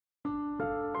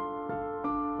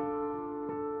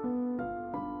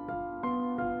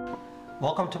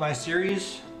Welcome to my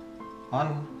series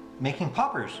on making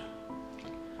poppers.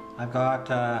 I've got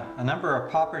a number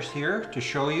of poppers here to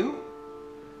show you.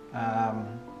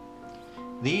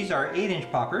 These are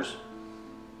 8-inch poppers.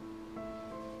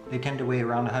 They tend to weigh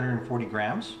around 140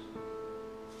 grams.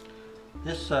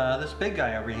 This big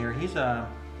guy over here, he's a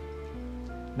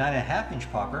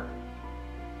 9.5-inch popper,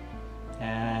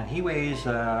 and he weighs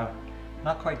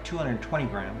not quite 220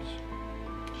 grams.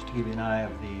 Just to give you an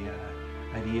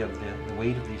idea of the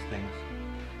weight of these things.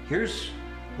 Here's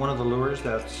one of the lures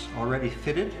that's already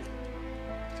fitted,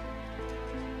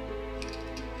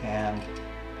 and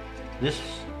this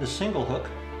single hook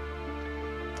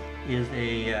is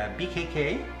a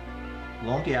BKK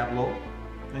Lone Diablo,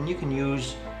 and you can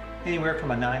use anywhere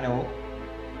from a 9.0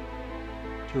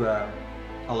 to a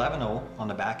 11.0 on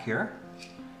the back here.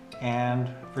 And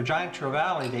for giant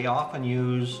trevally, they often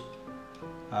use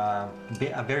a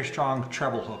very strong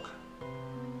treble hook.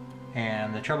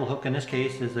 And the treble hook in this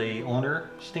case is a Owner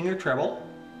Stinger treble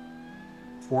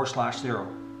 4/0.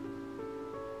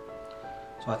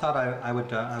 So I thought I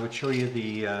would show you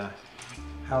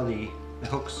how the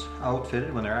hooks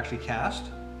outfitted when they're actually cast.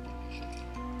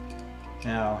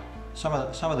 Now some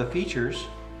of the features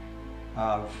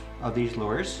of these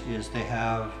lures is they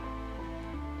have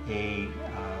a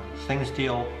stainless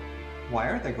steel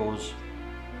wire that goes,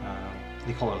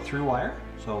 they call it a through wire.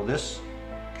 So this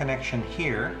connection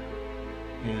here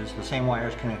is the same wire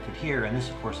is connected here, and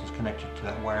this of course is connected to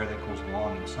that wire that goes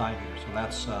along inside here. So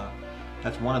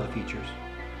that's one of the features.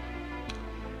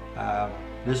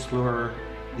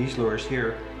 These lures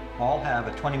here all have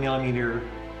a 20mm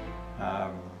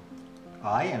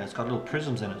eye, and it's got little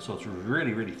prisms in it, so it's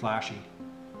really flashy.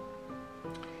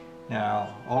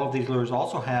 Now all of these lures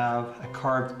also have a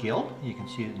carved gill. You can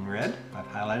see it in red. I've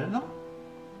highlighted them.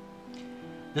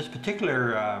 This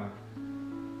particular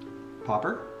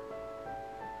popper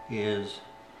is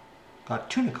got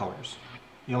tuna colors,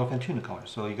 yellowfin tuna colors.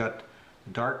 So you got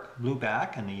the dark blue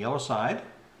back and the yellow side.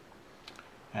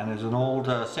 And there's an old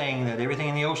saying that everything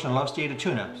in the ocean loves to eat a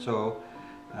tuna. So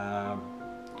I'm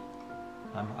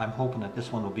hoping that this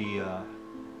one will be a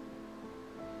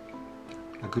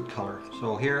good color.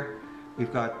 So here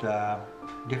we've got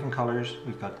different colors.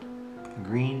 We've got a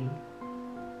green,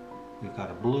 we've got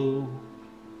a blue,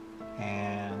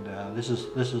 and this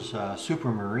is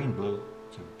super marine blue.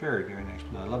 It's a very nice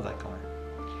blue. I love that color.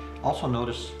 Also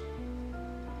notice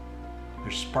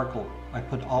there's sparkle. I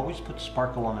always put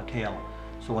sparkle on the tail.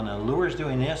 So when the lure is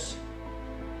doing this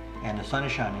and the sun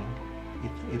is shining,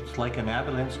 it's like an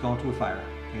ambulance going to a fire.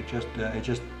 It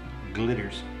just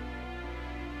glitters.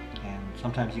 And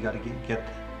sometimes you got to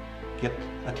get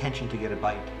attention to get a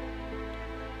bite.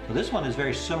 So this one is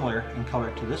very similar in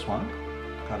color to this one.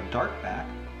 It's got a dark back.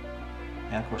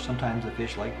 And of course sometimes the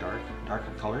fish like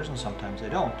darker colors, and sometimes they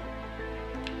don't.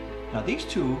 Now these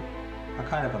two are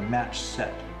kind of a match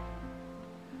set.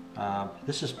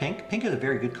 This is pink. Pink is a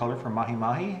very good color for Mahi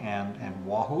Mahi and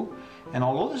Wahoo. And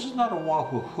although this is not a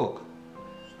Wahoo hook,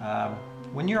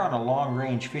 when you're on a long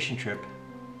range fishing trip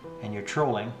and you're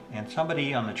trolling, and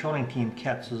somebody on the trolling team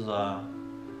catches a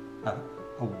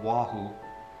Wahoo,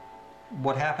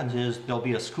 what happens is there'll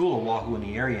be a school of Wahoo in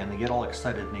the area, and they get all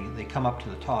excited and they come up to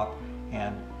the top.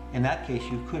 And in that case,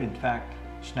 you could in fact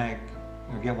snag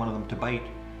or get one of them to bite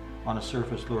on a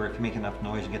surface lure if you make enough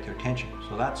noise and get their attention.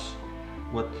 So that's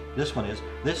what this one is.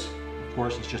 This, of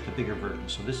course, is just a bigger version.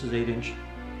 So this is 8-inch,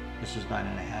 this is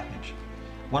 9.5-inch.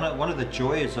 One of the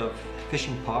joys of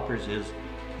fishing poppers is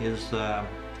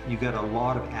you get a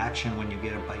lot of action when you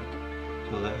get a bite.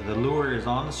 So the lure is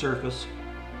on the surface,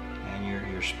 and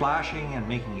you're splashing and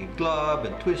making it glub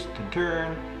and twist and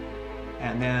turn,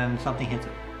 and then something hits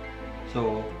it.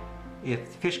 So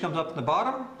if the fish comes up in the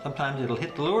bottom, sometimes it'll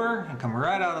hit the lure and come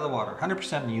right out of the water,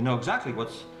 100%, and you know exactly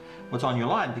what's on your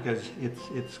line because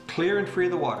it's clear and free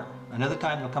of the water. Another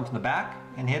time it'll come from the back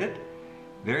and hit it.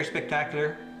 Very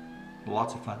spectacular,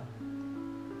 lots of fun.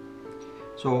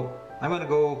 So I'm going to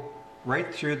go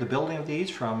right through the building of these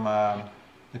from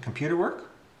the computer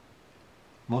work.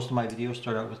 Most of my videos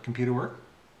start out with computer work.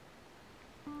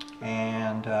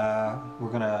 And we're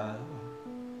going to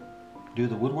do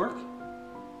the woodwork.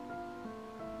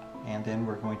 And then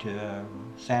we're going to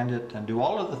sand it and do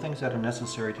all of the things that are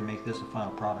necessary to make this a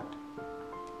final product.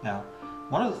 Now,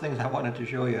 one of the things I wanted to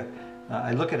show you,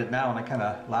 I look at it now and I kind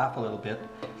of laugh a little bit.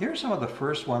 Here's some of the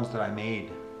first ones that I made.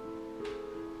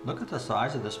 Look at the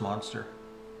size of this monster.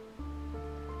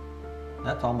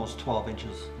 That's almost 12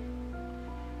 inches.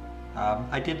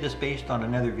 I did this based on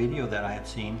another video that I had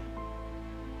seen.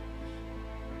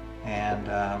 And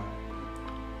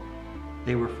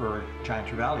they were for giant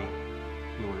trevally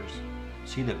lures.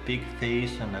 See the big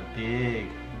face and the big,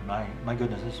 my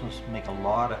goodness, this must make a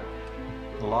lot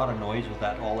of noise with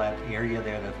that, all that area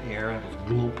there, that air, and goes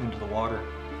gloop into the water.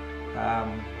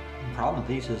 The problem with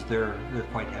these is they're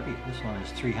quite heavy. This one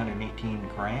is 318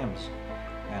 grams,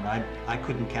 and I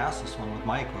couldn't cast this one with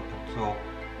my equipment. So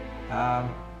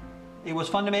it was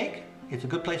fun to make. It's a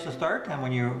good place to start, and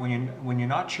when you're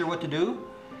not sure what to do,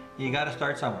 you got to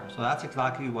start somewhere. So that's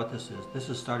exactly what this is. This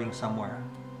is starting somewhere.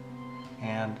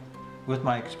 And with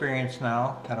my experience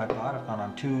now that I've got, I've gone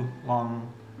on 2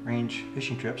 long-range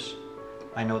fishing trips.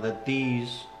 I know that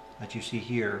these that you see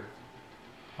here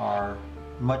are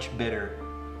much better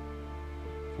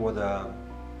for the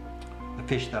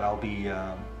fish that I'll be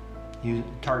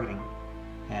targeting.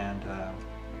 And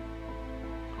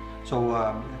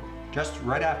so just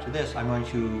right after this, I'm going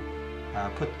to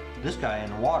put this guy in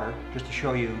the water just to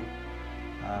show you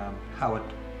how it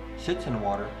sits in the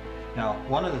water. Now,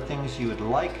 one of the things you would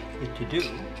like it to do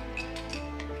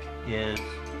is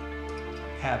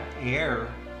have air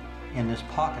in this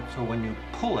pocket, so when you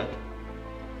pull it,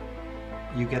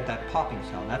 you get that popping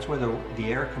sound. That's where the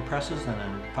air compresses, and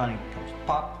then finally comes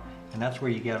pop, and that's where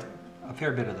you get a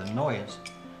fair bit of the noise.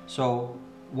 So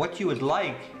what you would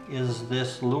like is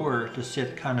this lure to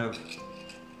sit kind of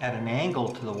at an angle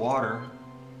to the water,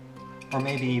 or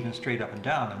maybe even straight up and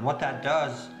down. And what that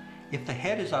does, if the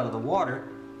head is out of the water,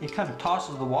 it kind of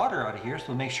tosses the water out of here,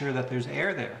 so make sure that there's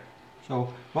air there.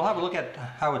 So we'll have a look at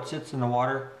how it sits in the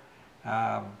water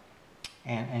and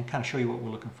kind of show you what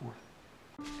we're looking for.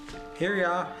 Here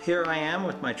I am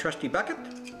with my trusty bucket.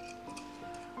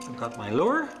 I've got my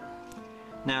lure.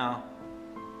 Now,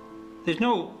 there's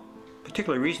no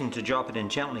particular reason to drop it in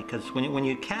gently, because when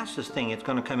you cast this thing, it's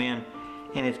going to come in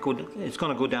and it's going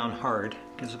to go down hard,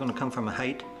 because it's going to come from a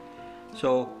height.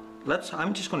 So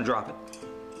I'm just going to drop it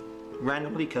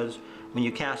randomly, because when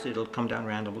you cast it, it'll come down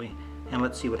randomly, and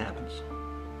let's see what happens.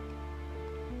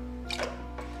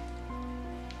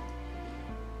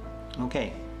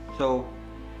 Okay, so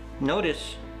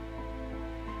notice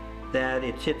that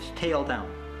it sits tail down.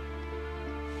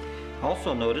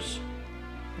 Also notice,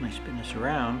 when I spin this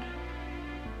around,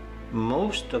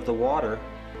 most of the water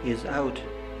is out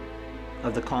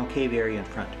of the concave area in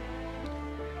front.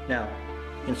 Now,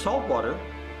 in salt water,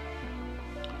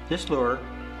 this lure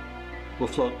will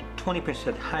float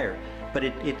 20% higher, but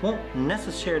it won't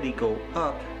necessarily go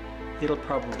up. It'll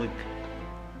probably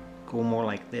go more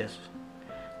like this.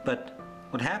 But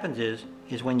what happens is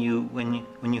when you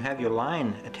have your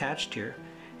line attached here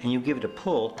and you give it a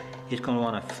pull, it's going to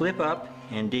want to flip up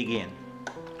and dig in,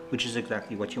 which is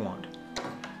exactly what you want.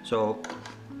 So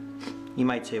you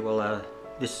might say, well,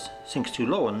 this sinks too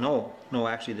low, and no,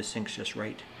 actually this sinks just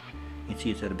right. You can see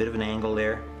it's at a bit of an angle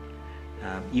there.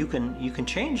 You can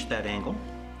change that angle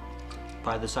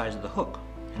by the size of the hook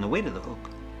and the weight of the hook.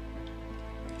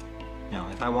 Now,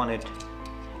 if I wanted,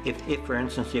 if for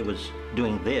instance it was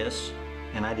doing this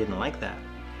and I didn't like that,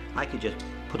 I could just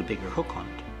put a bigger hook on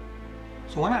it.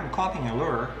 So when I'm caughing a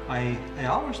lure, I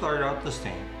always start out the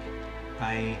same.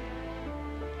 I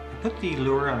put the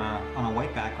lure on a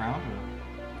white background,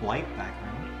 or light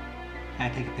background,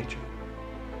 and I take a picture.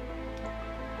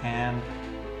 And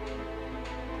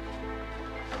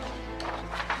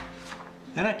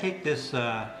then I take this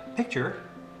picture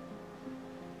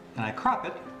and I crop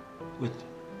it with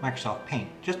Microsoft Paint,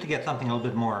 just to get something a little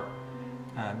bit more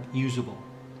usable.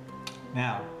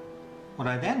 Now, what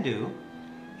I then do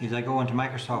is I go into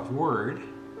Microsoft Word,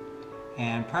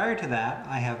 and prior to that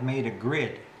I have made a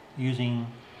grid using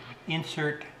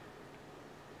insert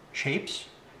shapes,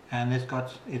 and it's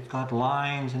got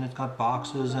lines, and it's got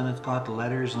boxes, and it's got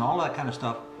letters and all that kind of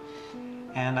stuff.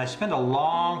 And I spend a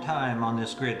long time on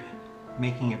this grid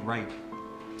making it right.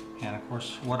 And of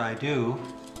course what I do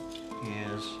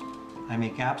is I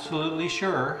make absolutely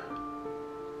sure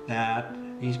that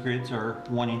these grids are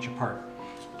 1 inch apart.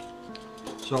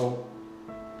 So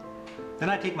then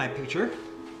I take my picture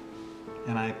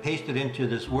and I paste it into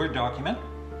this Word document,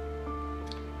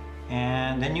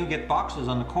 and then you get boxes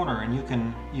on the corner, and you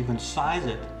can size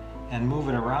it and move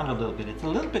it around a little bit. It's a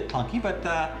little bit clunky, but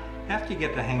after you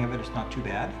get the hang of it, it's not too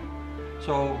bad.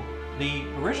 So the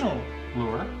original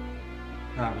lure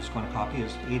that I was going to copy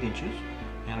is 8 inches,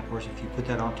 and of course if you put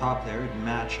that on top there, it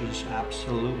matches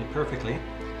absolutely perfectly.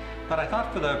 But I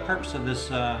thought for the purpose of this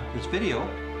this video,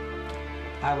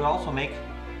 I would also make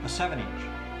a 7-inch,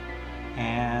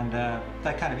 and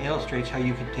that kind of illustrates how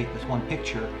you can take this one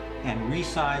picture and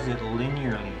resize it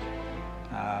linearly.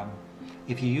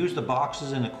 If you use the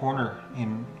boxes in the corner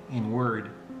in Word,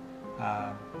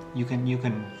 you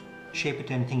can shape it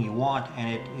to anything you want,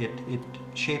 and it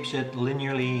shapes it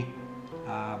linearly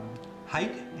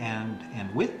height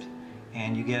and width,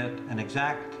 and you get an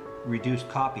exact reduced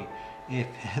copy. If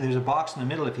there's a box in the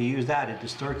middle, if you use that, it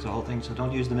distorts the whole thing, so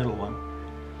don't use the middle one.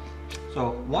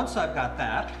 So once I've got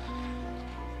that,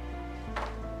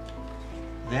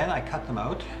 then I cut them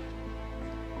out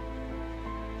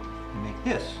and make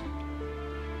this.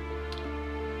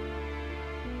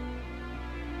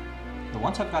 So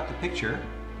once I've got the picture,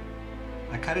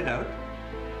 I cut it out.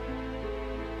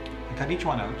 I cut each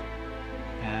one out,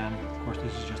 and of course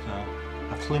this is just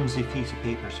a flimsy piece of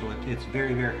paper, so it's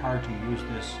very, very hard to use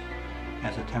this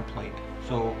as a template.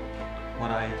 So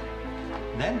what I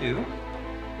then do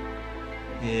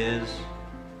is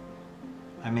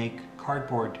I make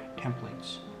cardboard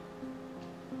templates.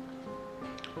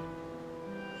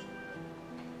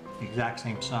 The exact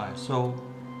same size. So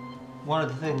one of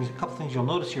the things, a couple things you'll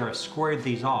notice here, I squared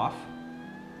these off,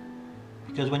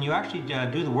 because when you actually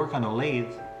do the work on a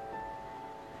lathe,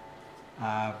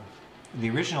 the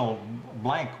original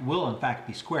blank will in fact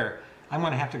be square. I'm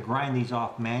going to have to grind these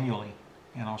off manually,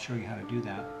 and I'll show you how to do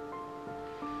that.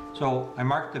 So I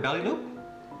mark the belly loop,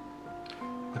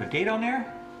 put a date on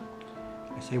there,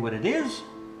 I say what it is,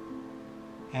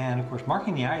 and of course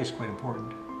marking the eye is quite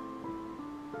important.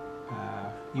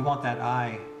 You want that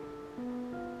eye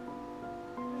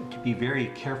to be very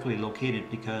carefully located,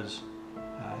 because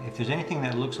if there's anything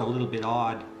that looks a little bit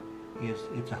odd,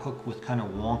 it's a hook with kind of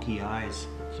wonky eyes.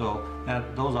 So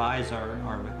those eyes are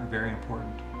very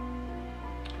important.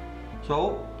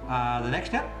 So the next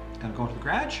step, I'm going to go into the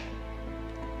garage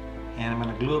and I'm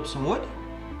going to glue up some wood,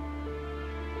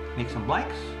 make some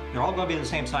blanks. They're all going to be the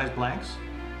same size blanks.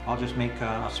 I'll just make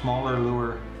a smaller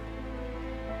lure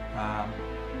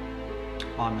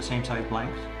on the same size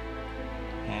blanks.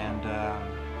 And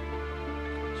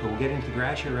so we'll get into the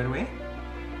garage here right away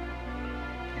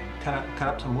and cut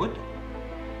up some wood.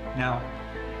 Now,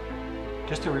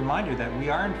 just a reminder that we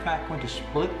are in fact going to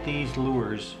split these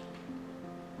lures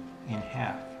in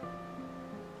half.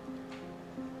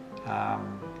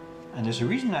 And there's a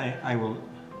reason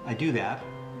I do that,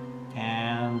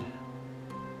 and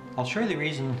I'll show you the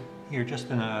reason here just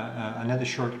in another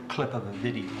short clip of a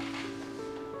video.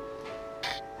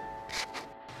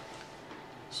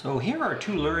 So here are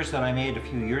two lures that I made a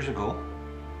few years ago,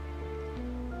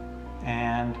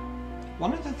 and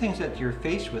one of the things that you're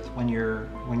faced with when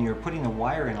you're putting the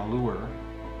wire in a lure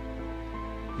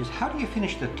is how do you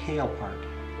finish the tail part.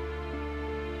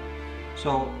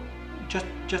 So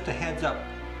just a heads up,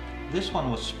 this one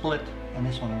was split and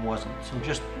this one wasn't, so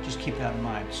just keep that in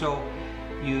mind. So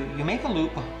you make a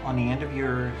loop on the end of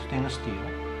your stainless steel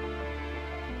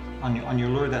on your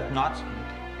lure that's not split,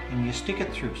 and you stick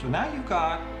it through. So now you've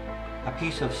got a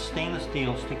piece of stainless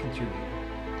steel sticking through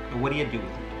here. So what do you do with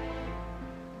it?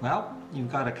 Well,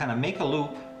 you've got to kind of make a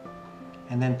loop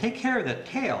and then take care of the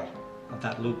tail of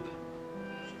that loop.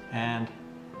 And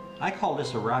I call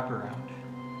this a wraparound.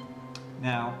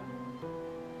 Now,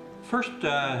 first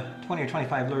 20 or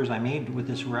 25 lures I made with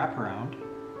this wraparound,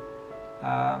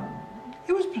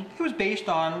 it was based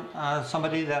on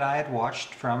somebody that I had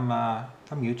watched from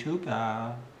YouTube,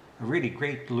 a really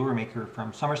great lure maker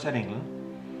from Somerset, England,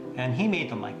 and he made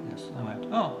them like this. I went,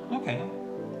 oh, okay.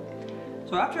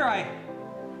 So after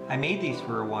I made these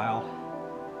for a while,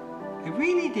 I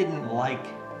really didn't like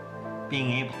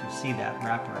being able to see that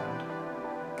wraparound.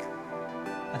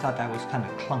 I thought that was kind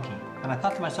of clunky, and I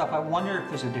thought to myself, I wonder if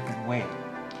there's a different way.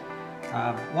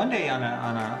 One day on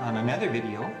another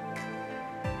video,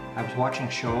 I was watching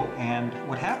a show, and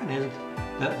what happened is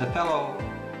the fellow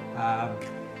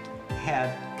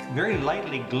had very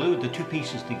lightly glued the two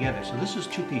pieces together. So this is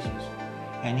two pieces,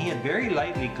 and he had very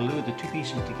lightly glued the two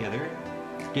pieces together,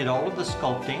 did all of the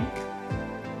sculpting,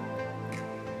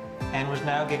 and was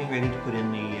now getting ready to put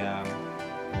in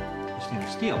the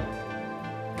stainless steel.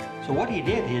 So what he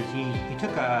did is he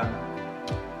took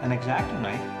an X-Acto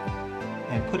knife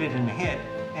and put it in the head,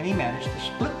 and he managed to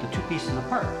split the two pieces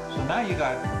apart. So now you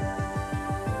got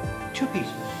two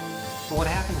pieces. So what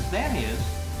happens then is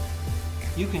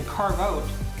you can carve out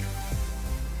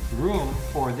room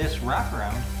for this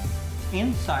wraparound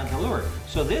inside the lure.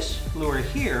 So this lure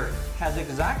here has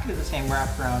exactly the same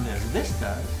wraparound as this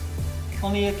does,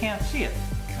 only you can't see it.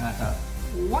 And I thought,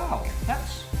 wow,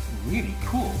 that's really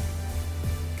cool.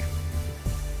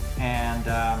 And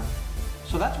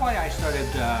so that's why I started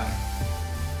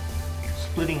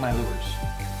splitting my lures.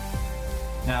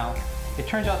 Now, it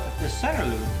turns out that this center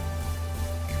loop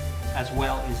as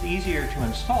well is easier to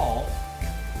install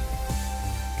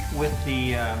with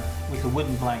the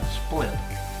wooden blank split.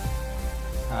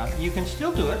 You can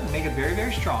still do it and make it very,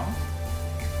 very strong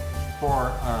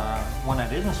for one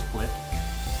that isn't split.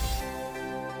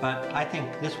 but I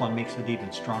think this one makes it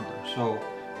even stronger. So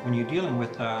when you're dealing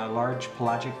with large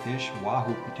pelagic fish,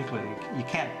 wahoo particularly, you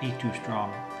can't be too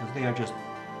strong because they are just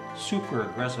super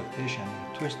aggressive fish, and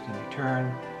you twist and you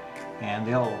turn, and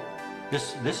they'll,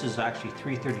 this is actually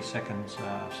 3/32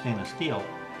 stainless steel,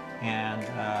 and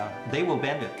they will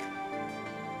bend it.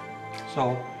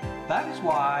 So that is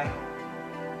why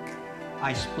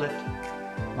I split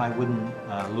my wooden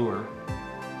lure,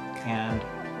 and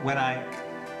when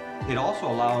it also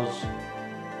allows,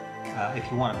 if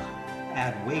you want to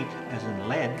add weight, as in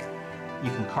lead,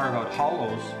 you can carve out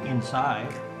hollows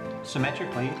inside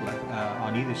symmetrically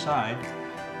on either side,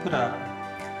 put a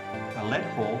lead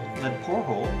pour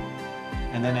hole,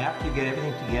 and then after you get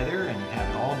everything together and you have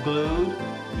it all glued,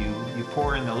 you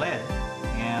pour in the lead.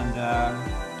 And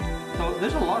so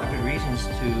there's a lot of good reasons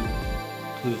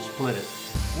to split it.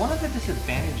 One of the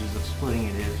disadvantages of splitting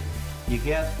it is you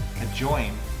get a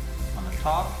joint on the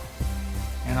top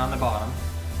and on the bottom,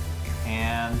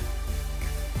 and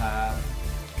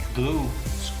glue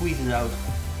squeezes out,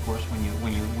 of course, when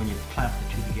you clamp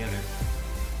the two together,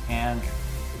 and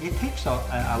it takes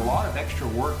a lot of extra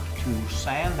work to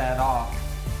sand that off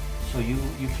so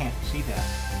you can't see that.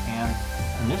 And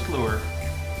in this lure,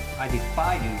 I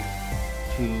defy you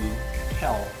to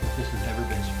tell if this has ever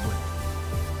been split.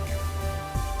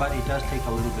 But it does take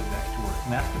a little bit of extra work,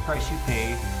 and that's the price you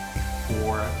pay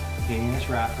for getting this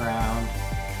wraparound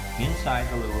inside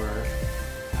the lure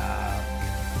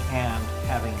and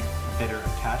having a better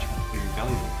attachment for your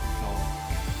belly loop. So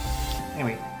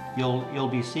anyway, you'll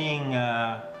be seeing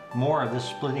more of this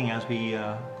splitting as we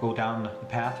go down the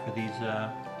path for these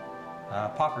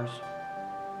poppers.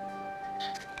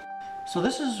 So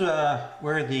this is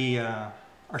where the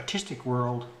artistic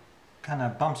world kind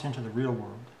of bumps into the real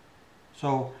world.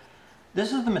 So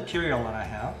this is the material that I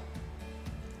have.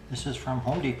 This is from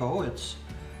Home Depot. It's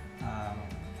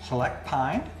select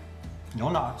pine, no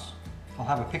knots. I'll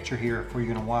have a picture here for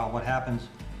you in a while what happens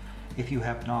if you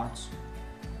have knots.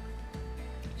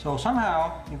 So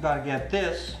somehow you've got to get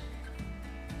this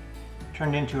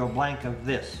turned into a blank of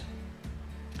this.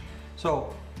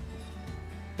 So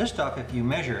this stuff, if you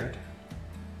measure it,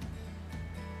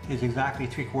 is exactly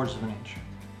 3/4 of an inch.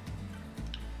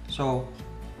 So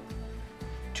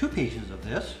 2 pieces of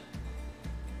this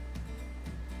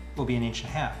will be 1.5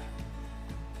 inches.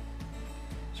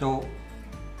 So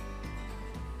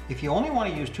if you only want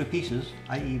to use 2 pieces,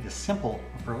 i.e. the simple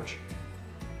approach,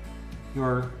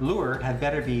 your lure had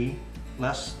better be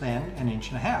less than 1.5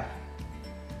 inches.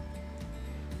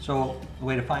 So the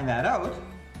way to find that out,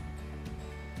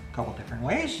 a couple different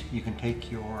ways. You can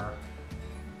take your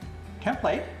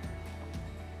template,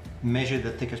 measure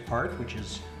the thickest part, which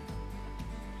is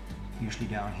usually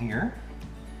down here.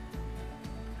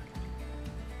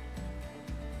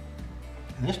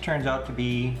 And this turns out to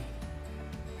be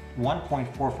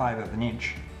 1.45 of an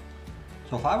inch.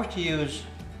 So if I was to use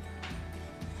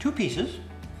 2 pieces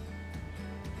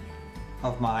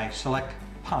of my select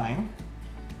pine,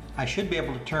 I should be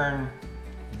able to turn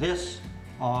this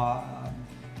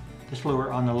this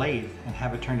lure on the lathe and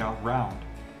have it turned out round.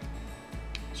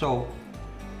 So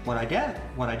what I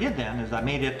did then is I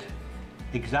made it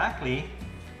exactly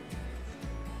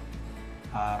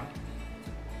 1.5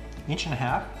 inches.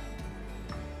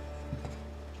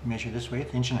 Measure this way,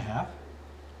 it's 1.5 inches.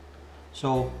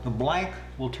 So the blank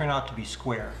will turn out to be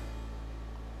square.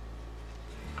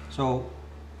 So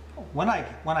when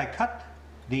I cut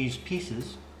these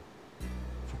pieces,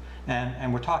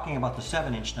 and we're talking about the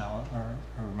 7-inch now,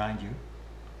 I'll remind you,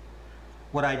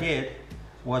 what I did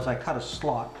was I cut a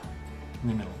slot in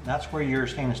the middle. That's where your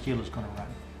stainless steel is going to run.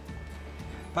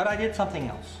 But I did something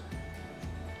else.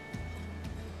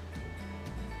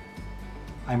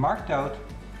 I marked out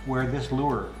where this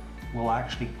lure will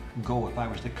actually go if I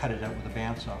was to cut it out with a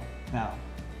bandsaw. Now,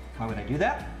 why would I do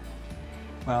that?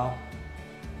 Well,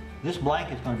 this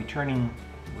blank is going to be turning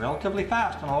relatively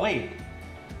fast on a lathe.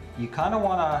 You kind of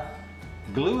want to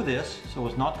glue this so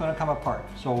it's not going to come apart.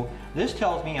 So this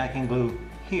tells me I can glue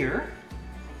here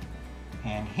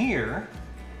and here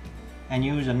and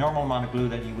use a normal amount of glue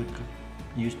that you would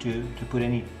use to put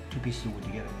any 2 pieces of wood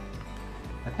together.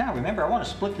 But now remember, I want to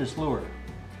split this lure.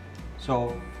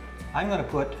 So I'm going to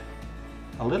put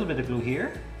a little bit of glue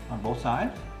here on both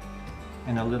sides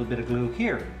and a little bit of glue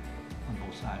here on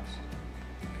both sides.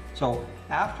 So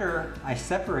after I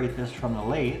separate this from the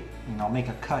lathe, and I'll make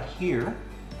a cut here,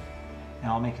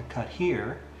 and I'll make a cut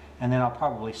here, and then I'll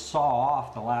probably saw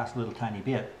off the last little tiny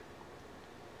bit.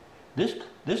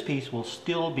 This piece will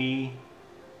still be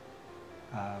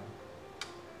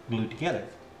glued together.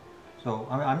 So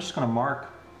I'm just going to mark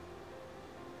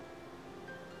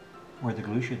where the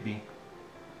glue should be.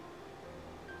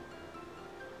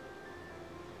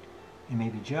 and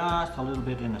maybe just a little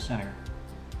bit in the center.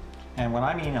 And when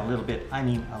I mean a little bit, I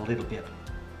mean a little bit.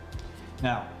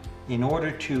 Now, in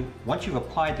order to, once you've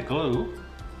applied the glue,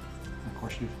 of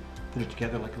course you've put it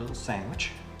together like a little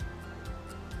sandwich,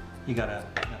 you gotta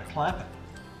clamp it.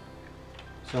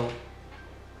 So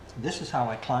this is how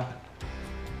I clamp it.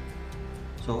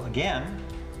 So again,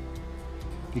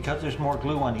 because there's more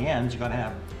glue on the ends, you gotta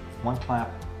have one clamp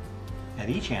at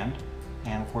each end.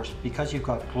 And of course, because you've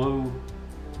got glue,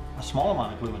 a small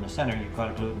amount of glue in the center, you've got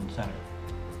to glue it in the center.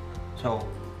 So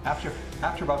after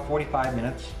about 45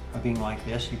 minutes of being like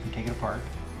this, you can take it apart.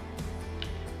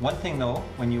 One thing though,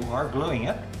 when you are gluing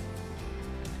it,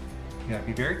 you gotta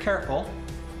be very careful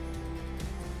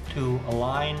to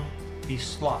align these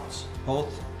slots,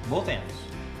 both ends.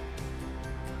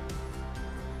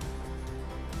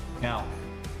 Now,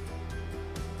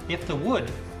 if the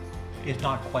wood is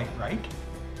not quite right,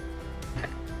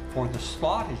 or the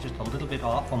slot is just a little bit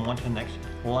off from one to the next,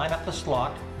 line up the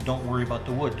slot, don't worry about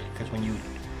the wood, because when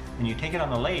you take it on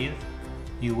the lathe,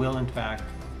 you will in fact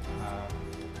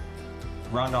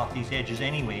round off these edges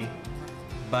anyway,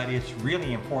 but it's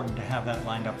really important to have that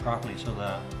lined up properly so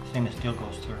the stainless steel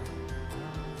goes through.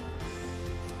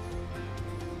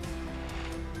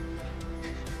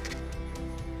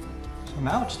 So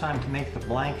now it's time to make the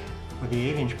blank for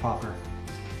the 8-inch popper.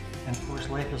 And of course,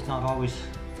 life is not always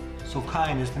so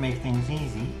kind as to make things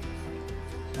easy.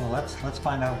 So let's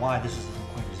find out why this isn't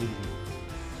quite as easy.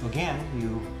 So again,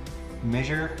 you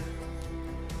measure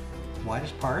the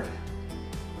widest part,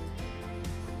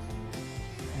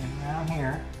 and around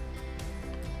here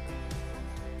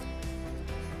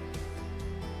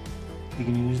you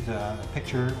can use the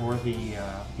picture or the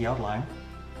outline,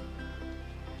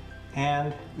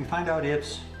 and we find out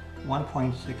it's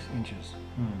 1.6 inches.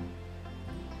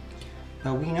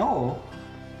 Now we know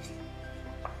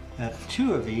that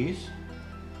 2 of these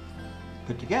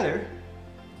put together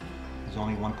is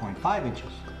only 1.5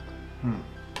 inches.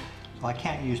 So I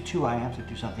can't use 2, I have to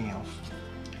do something else.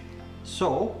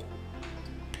 So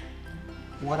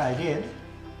what I did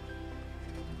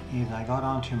is I got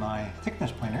onto my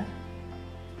thickness planer,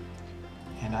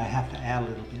 and I have to add a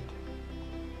little bit.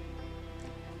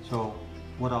 So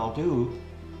what I'll do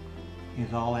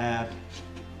is I'll add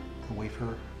the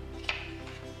wafer,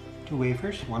 2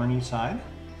 wafers, one on each side.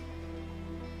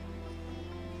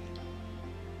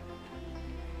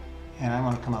 And I'm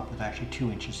going to come up with actually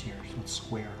 2 inches here, so it's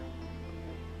square.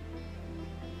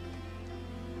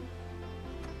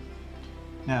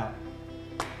 Now,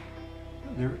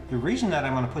 the reason that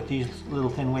I'm going to put these little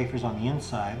thin wafers on the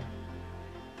inside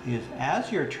is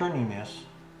as you're turning this,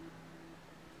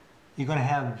 you're going to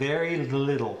have very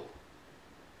little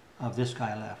of this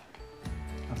guy left,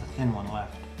 of the thin one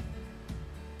left.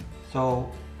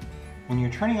 So when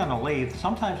you're turning on a lathe,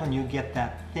 sometimes when you get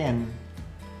that thin,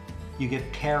 you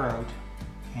get tear out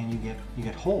and you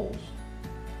get holes.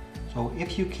 So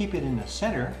if you keep it in the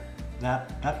center,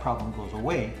 that problem goes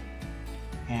away.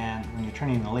 And when you're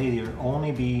turning the lathe, you'll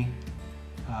only be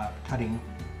cutting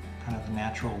kind of the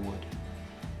natural wood.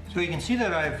 So you can see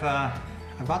that I've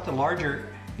got the larger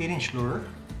 8-inch lure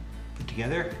put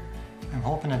together. I'm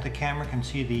hoping that the camera can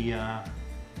see the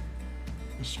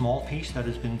small piece that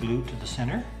has been glued to the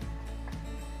center.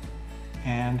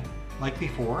 And like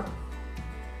before,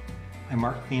 I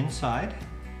marked the inside.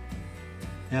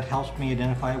 That helps me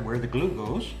identify where the glue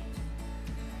goes.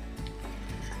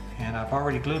 And I've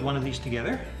already glued one of these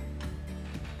together.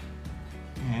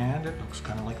 And it looks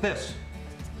kind of like this.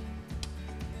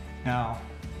 Now,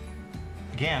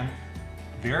 again,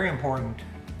 very important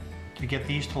to get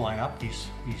these to line up, these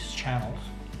channels,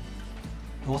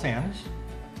 both ends.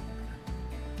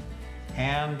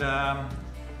 And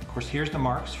of course, here's the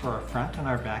marks for our front and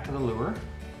our back of the lure.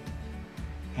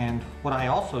 And what I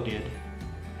also did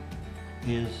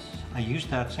is I used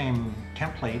that same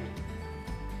template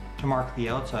to mark the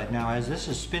outside. Now, as this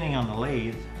is spinning on the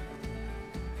lathe,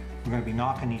 we're going to be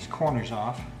knocking these corners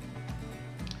off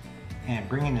and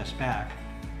bringing this back.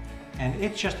 And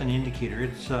it's just an indicator.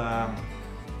 It's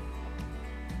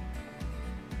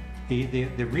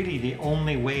really the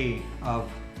only way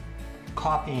of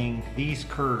copying these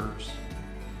curves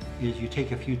is you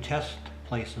take a few test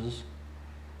places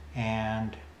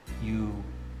and you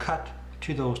cut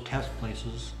to those test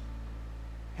places,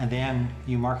 and then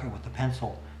you mark it with the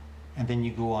pencil, and then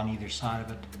you go on either side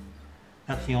of it.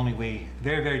 That's the only way.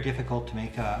 Very, very difficult to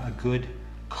make a good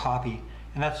copy,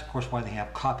 and that's of course why they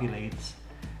have copy lathes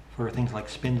for things like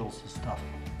spindles and stuff.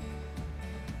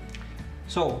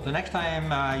 So the next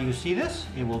time you see this,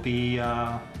 it will be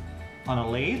on a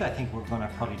lathe. I think we're going to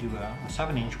probably do a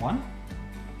 7-inch one.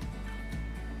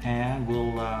 and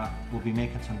we'll be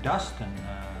making some dust and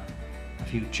a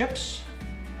few chips.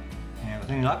 And with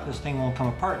any luck, this thing won't come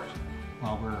apart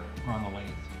while we're on the lathe.